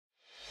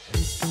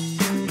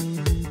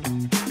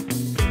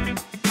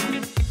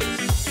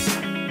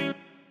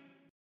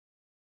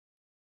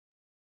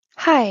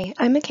Hi,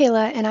 I'm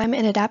Michaela, and I'm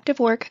an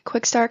AdaptiveWork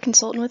Quickstart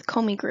consultant with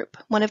Kolme Group,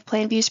 one of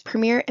Planview's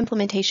premier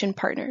implementation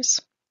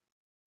partners.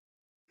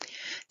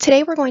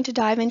 Today we're going to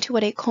dive into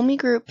what a Kolme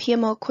Group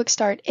PMO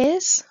Quickstart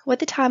is, what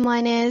the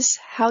timeline is,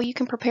 how you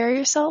can prepare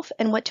yourself,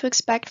 and what to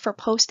expect for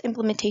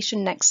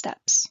post-implementation next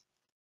steps.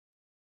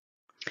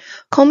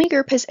 Kolme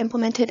Group has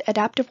implemented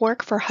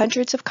AdaptiveWork for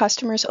hundreds of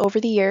customers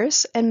over the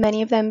years, and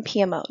many of them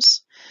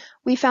PMOs.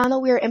 We found that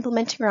we are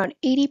implementing around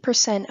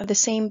 80% of the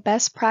same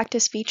best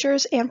practice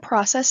features and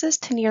processes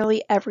to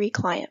nearly every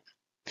client.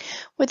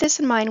 With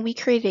this in mind, we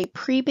created a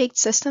pre-baked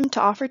system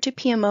to offer to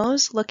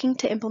PMOs looking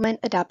to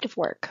implement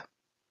AdaptiveWork.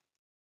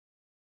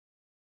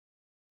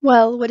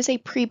 Well, what is a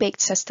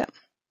pre-baked system?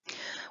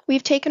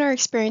 We've taken our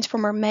experience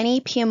from our many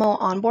PMO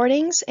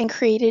onboardings and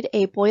created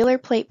a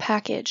boilerplate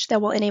package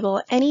that will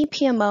enable any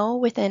PMO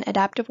within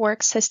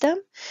AdaptiveWork system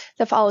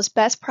that follows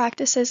best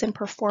practices in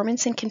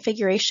performance and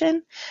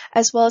configuration,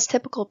 as well as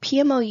typical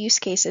PMO use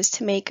cases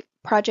to make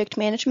project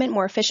management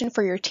more efficient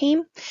for your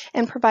team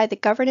and provide the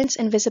governance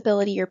and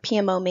visibility your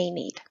PMO may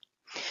need.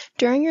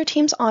 During your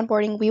team's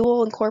onboarding, we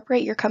will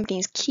incorporate your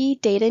company's key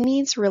data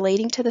needs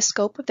relating to the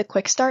scope of the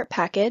Quickstart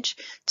package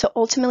to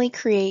ultimately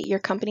create your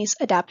company's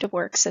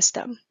AdaptiveWork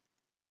system.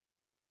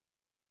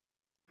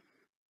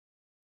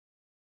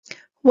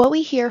 What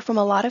we hear from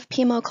a lot of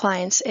PMO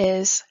clients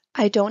is,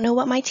 I don't know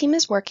what my team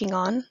is working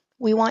on,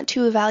 we want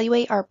to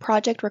evaluate our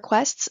project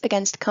requests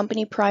against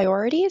company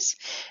priorities,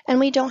 and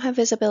we don't have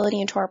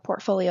visibility into our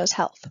portfolio's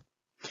health.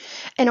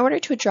 In order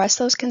to address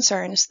those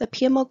concerns, the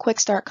PMO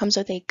Quickstart comes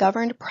with a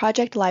governed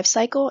project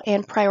lifecycle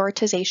and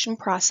prioritization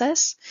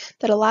process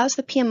that allows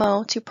the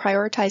PMO to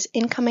prioritize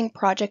incoming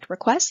project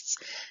requests,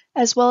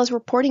 as well as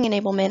reporting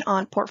enablement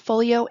on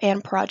portfolio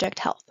and project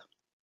health.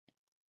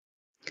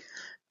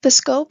 The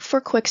scope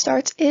for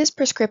Quickstarts is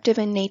prescriptive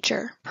in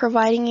nature,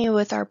 providing you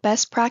with our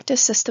best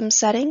practice system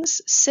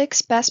settings,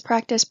 6 best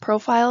practice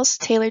profiles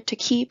tailored to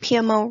key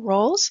PMO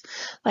roles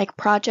like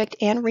project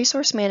and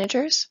resource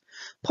managers,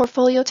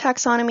 portfolio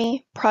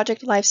taxonomy,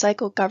 project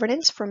lifecycle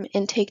governance from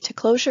intake to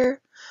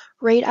closure,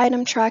 rate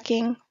item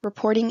tracking,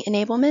 reporting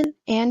enablement,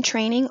 and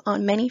training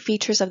on many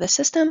features of the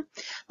system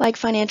like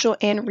financial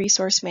and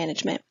resource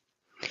management.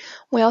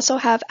 We also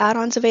have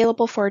add-ons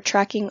available for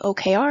tracking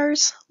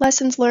OKRs,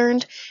 lessons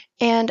learned,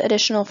 and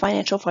additional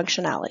financial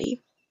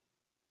functionality.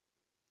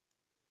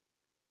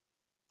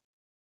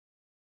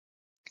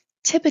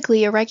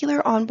 Typically, a regular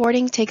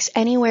onboarding takes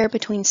anywhere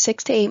between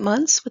 6 to 8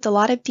 months with a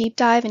lot of deep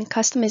dive and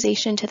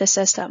customization to the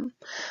system,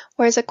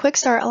 whereas a quick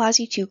start allows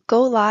you to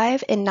go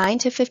live in 9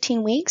 to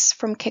 15 weeks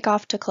from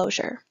kickoff to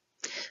closure.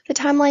 The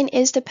timeline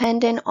is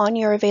dependent on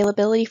your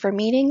availability for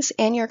meetings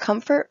and your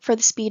comfort for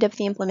the speed of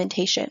the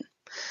implementation.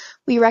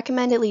 We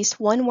recommend at least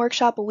 1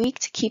 workshop a week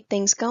to keep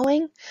things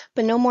going,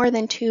 but no more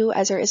than 2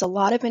 as there is a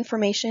lot of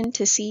information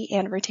to see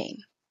and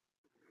retain.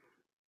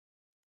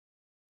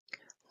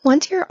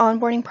 Once your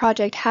onboarding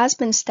project has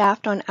been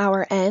staffed on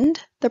our end,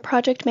 the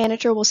project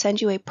manager will send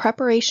you a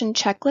preparation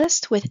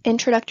checklist with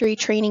introductory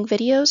training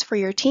videos for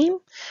your team,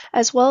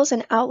 as well as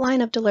an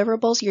outline of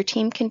deliverables your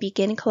team can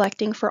begin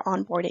collecting for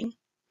onboarding.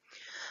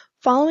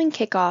 Following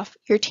kickoff,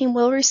 your team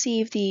will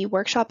receive the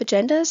workshop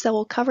agendas that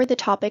will cover the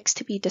topics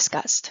to be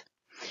discussed.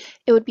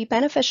 It would be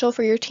beneficial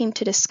for your team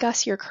to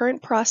discuss your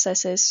current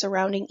processes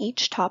surrounding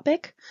each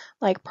topic,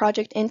 like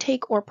project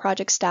intake or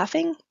project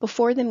staffing,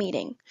 before the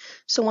meeting.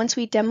 So once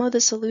we demo the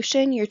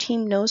solution, your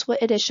team knows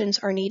what additions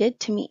are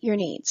needed to meet your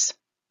needs.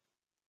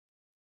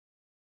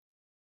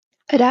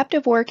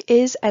 AdaptiveWork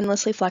is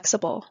endlessly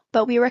flexible,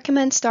 but we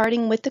recommend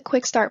starting with the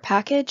Quick Start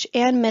package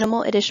and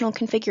minimal additional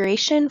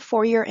configuration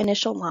for your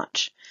initial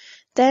launch,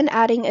 then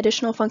adding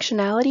additional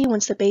functionality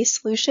once the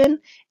base solution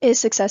is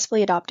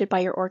successfully adopted by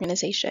your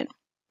organization.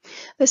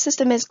 The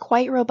system is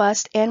quite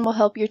robust and will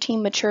help your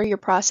team mature your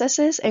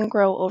processes and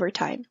grow over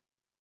time.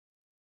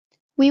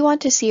 We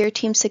want to see your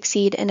team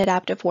succeed in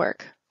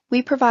AdaptiveWork.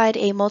 We provide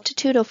a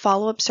multitude of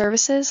follow-up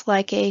services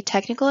like a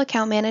technical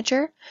account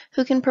manager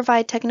who can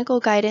provide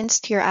technical guidance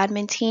to your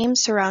admin team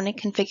surrounding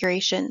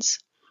configurations.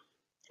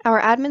 Our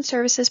admin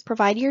services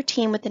provide your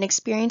team with an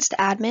experienced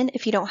admin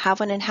if you don't have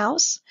one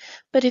in-house,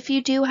 but if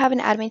you do have an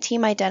admin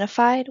team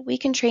identified, we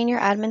can train your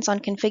admins on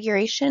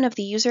configuration of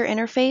the user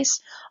interface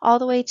all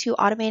the way to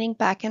automating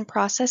backend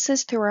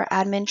processes through our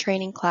admin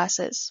training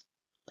classes.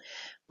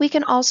 We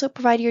can also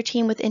provide your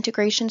team with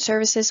integration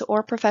services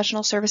or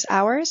professional service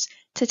hours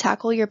to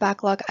tackle your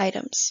backlog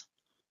items.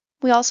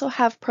 We also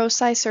have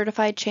ProSci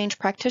certified change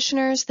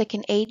practitioners that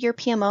can aid your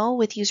PMO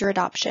with user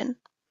adoption.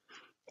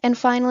 And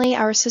finally,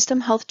 our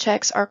system health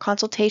checks are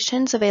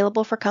consultations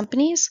available for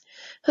companies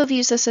who have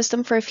used the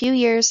system for a few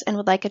years and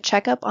would like a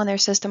checkup on their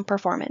system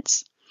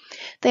performance.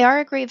 They are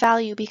a great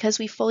value because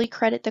we fully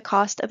credit the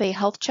cost of a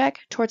health check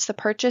towards the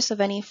purchase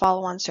of any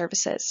follow-on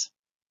services.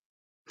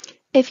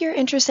 If you're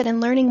interested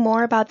in learning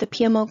more about the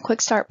PMO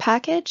Quickstart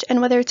package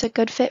and whether it's a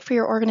good fit for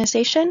your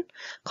organization,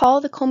 call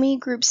the Kolme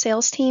Group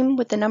sales team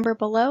with the number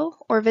below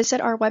or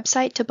visit our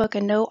website to book a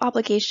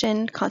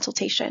no-obligation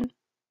consultation.